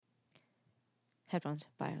Headphones,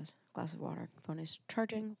 BIOS, glass of water, phone is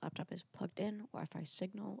charging, laptop is plugged in, Wi-Fi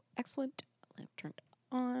signal, excellent, lamp turned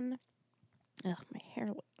on. Ugh, my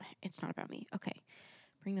hair, it's not about me. Okay,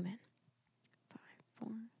 bring them in. 5, 4,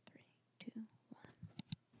 3, 2, 1.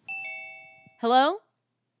 Hello?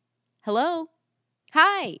 Hello?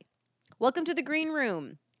 Hi! Welcome to the Green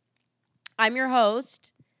Room. I'm your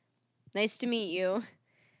host. Nice to meet you.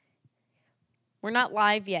 We're not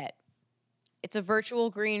live yet. It's a virtual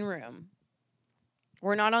green room.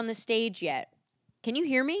 We're not on the stage yet. Can you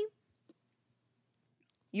hear me?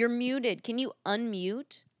 You're muted. Can you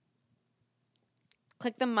unmute?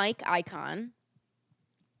 Click the mic icon.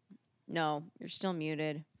 No, you're still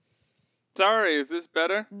muted. Sorry, is this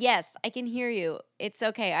better? Yes, I can hear you. It's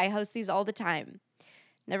okay. I host these all the time.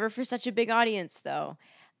 Never for such a big audience, though.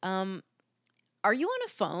 Are you on a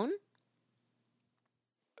phone?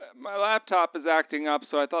 My laptop is acting up,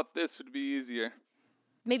 so I thought this would be easier.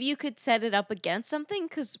 Maybe you could set it up against something,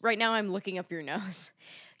 because right now I'm looking up your nose.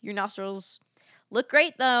 Your nostrils look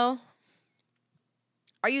great, though.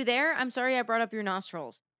 Are you there? I'm sorry I brought up your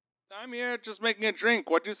nostrils. I'm here just making a drink.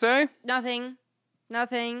 What'd you say? Nothing.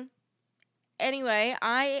 Anyway,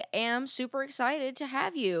 I am super excited to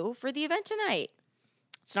have you for the event tonight.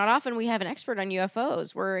 It's not often we have an expert on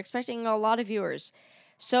UFOs. We're expecting a lot of viewers.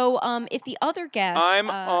 So, if the other guest...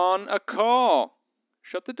 I'm on a call.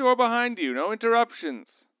 Shut the door behind you. No interruptions.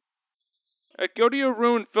 Go to your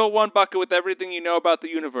room, fill one bucket with everything you know about the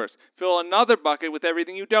universe. Fill another bucket with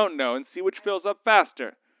everything you don't know, and see which fills up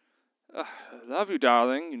faster. I love you,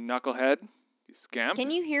 darling, you knucklehead. You scamp.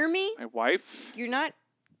 Can you hear me? My wife. You're not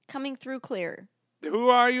coming through clear. Who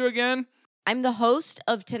are you again? I'm the host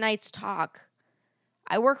of tonight's talk.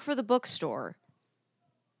 I work for the bookstore.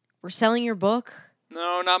 We're selling your book.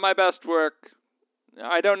 No, not my best work.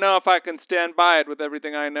 I don't know if I can stand by it with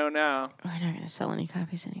everything I know now. We're not going to sell any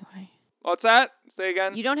copies anyway. What's that? Say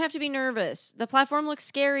again. You don't have to be nervous. The platform looks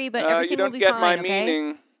scary, but everything will be You don't fine, get my okay?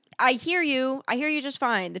 meaning. I hear you. I hear you just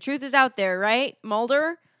fine. The truth is out there, right?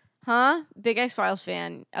 Mulder? Huh? Big X-Files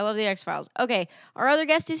fan. I love the X-Files. Okay, our other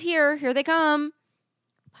guest is here. Here they come.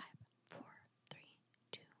 5, 4, 3,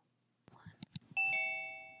 2, 1.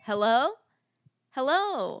 Hello?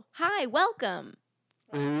 Hello. Hi, welcome.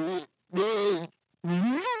 The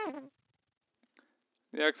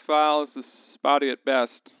X-Files is spotty at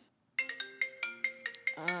best.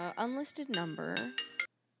 Unlisted number.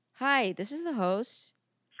 Hi, this is the host.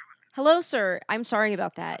 Hello, sir. I'm sorry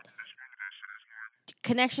about that.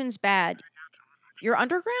 Connection's bad. You're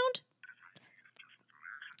underground?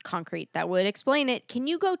 Concrete. That would explain it. Can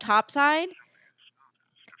you go topside?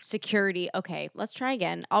 Security. Okay, let's try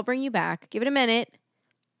again. I'll bring you back. Give it a minute.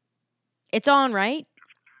 It's on, right?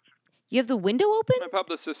 You have the window open? My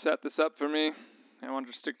publicist set this up for me. I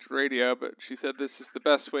wanted to stick to radio, but she said this is the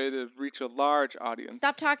best way to reach a large audience.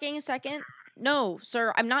 Stop talking a second. No,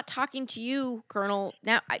 sir, I'm not talking to you, Colonel.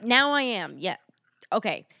 Now I am. Yeah.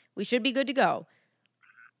 Okay, we should be good to go.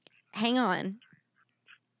 Hang on.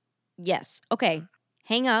 Yes. Okay.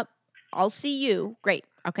 Hang up. I'll see you. Great.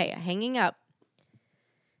 Okay, hanging up.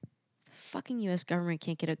 The fucking U.S. government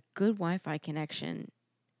can't get a good Wi-Fi connection.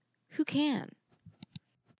 Who can?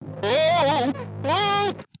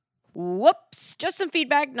 Whoops. Just some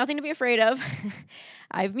feedback. Nothing to be afraid of.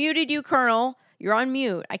 I've muted you, Colonel. You're on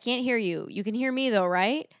mute. I can't hear you. You can hear me, though,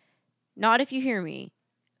 right? Not if you hear me.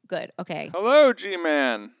 Good. Okay. Hello,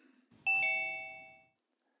 G-Man.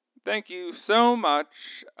 Thank you so much.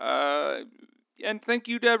 And thank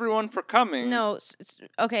you to everyone for coming. No.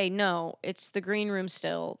 Okay, no. It's the green room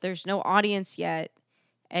still. There's no audience yet.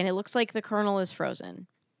 And it looks like the Colonel is frozen.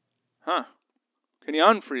 Huh. Can you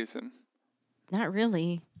unfreeze him? Not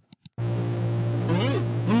really.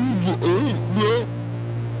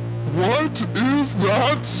 What is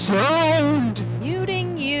that sound?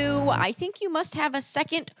 Muting you. I think you must have a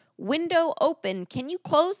second window open. Can you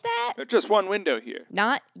close that? There's just one window here.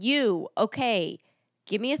 Not you. Okay.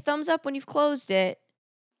 Give me a thumbs up when you've closed it.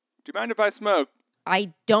 Do you mind if I smoke?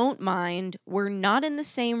 I don't mind. We're not in the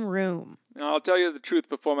same room. I'll tell you the truth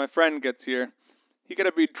before my friend gets here. He could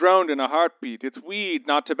be droned in a heartbeat. It's weed,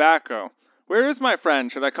 not tobacco. Where is my friend?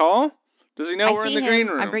 Should I call? Does he know we're in the green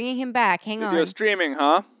room? I'm bringing him back. Hang on. You're streaming,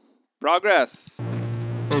 huh? Progress.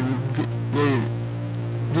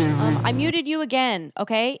 I muted you again,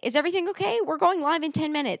 okay? Is everything okay? We're going live in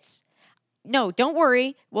 10 minutes. No, don't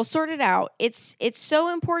worry. We'll sort it out. It's so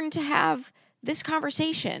important to have this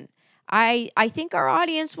conversation. I think our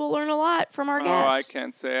audience will learn a lot from our guest. Oh, I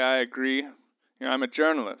can't say I agree. I'm a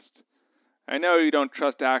journalist. I know you don't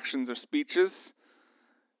trust actions or speeches.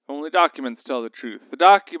 Only documents tell the truth. The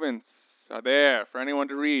documents are there for anyone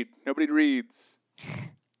to read. Nobody reads.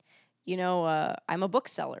 I'm a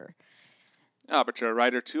bookseller. Ah, but you're a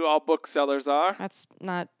writer too. All booksellers are. That's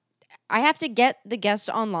not... I have to get the guest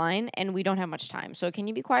online, and we don't have much time. So can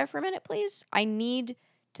you be quiet for a minute, please? I need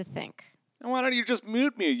to think. And why don't you just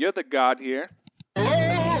mute me? You're the god here.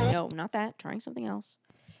 No, not that. Trying something else.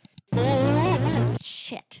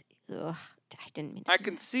 Shit. Ugh. I didn't mean to. I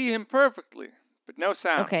can see him perfectly, but no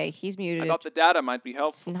sound. Okay, he's muted. I thought the data might be It's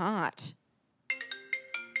helpful. not.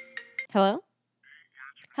 Hello?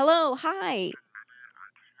 Hello, hi.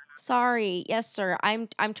 Sorry. Yes, sir. I'm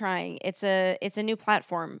trying. It's a new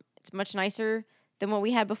platform. It's much nicer than what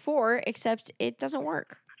we had before, except it doesn't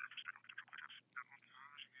work.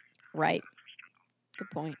 Right.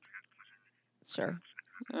 Good point. Sure.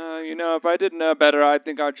 If I didn't know better, I'd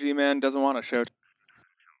think our G-Man doesn't want a show.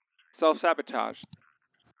 Self-sabotage.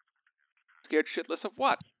 Scared shitless of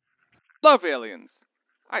what? Love aliens.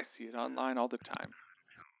 I see it online all the time.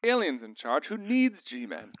 Aliens in charge. Who needs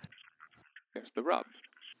G-Men? Here's the rub.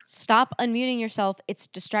 Stop unmuting yourself. It's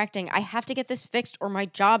distracting. I have to get this fixed or my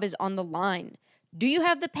job is on the line. Do you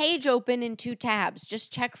have the page open in 2 tabs?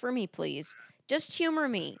 Just check for me, please. Just humor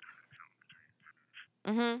me.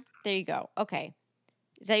 There you go. Okay.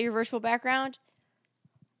 Is that your virtual background?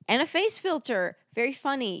 And a face filter. Very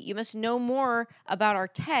funny. You must know more about our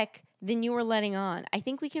tech than you are letting on. I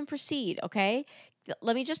think we can proceed, okay?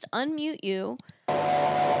 Let me just unmute you. We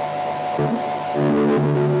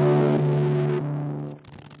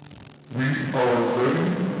are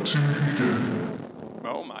ready to begin.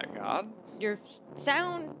 Oh my god. Your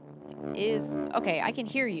sound is... Okay, I can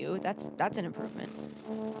hear you. That's an improvement.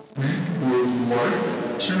 We would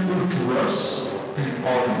like to address the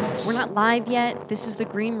audience. We're not live yet. This is the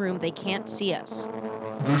green room. They can't see us.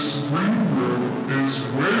 This green room is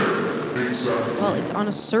where exactly? Well, it's on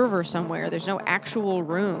a server somewhere. There's no actual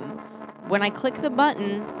room. When I click the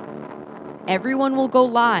button, everyone will go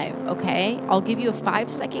live, okay? I'll give you a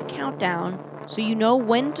 5-second countdown so you know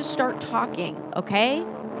when to start talking, okay?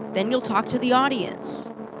 Then you'll talk to the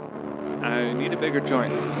audience. I need a bigger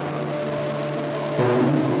joint.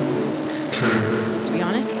 Okay. To be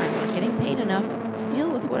honest, I'm not getting paid enough to deal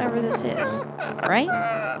with whatever this is, right?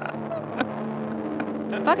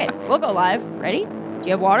 Fuck it. We'll go live. Ready? Do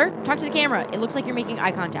you have water? Talk to the camera. It looks like you're making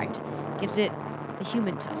eye contact. Gives it the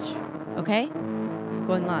human touch. Okay?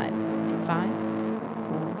 Going live in 5,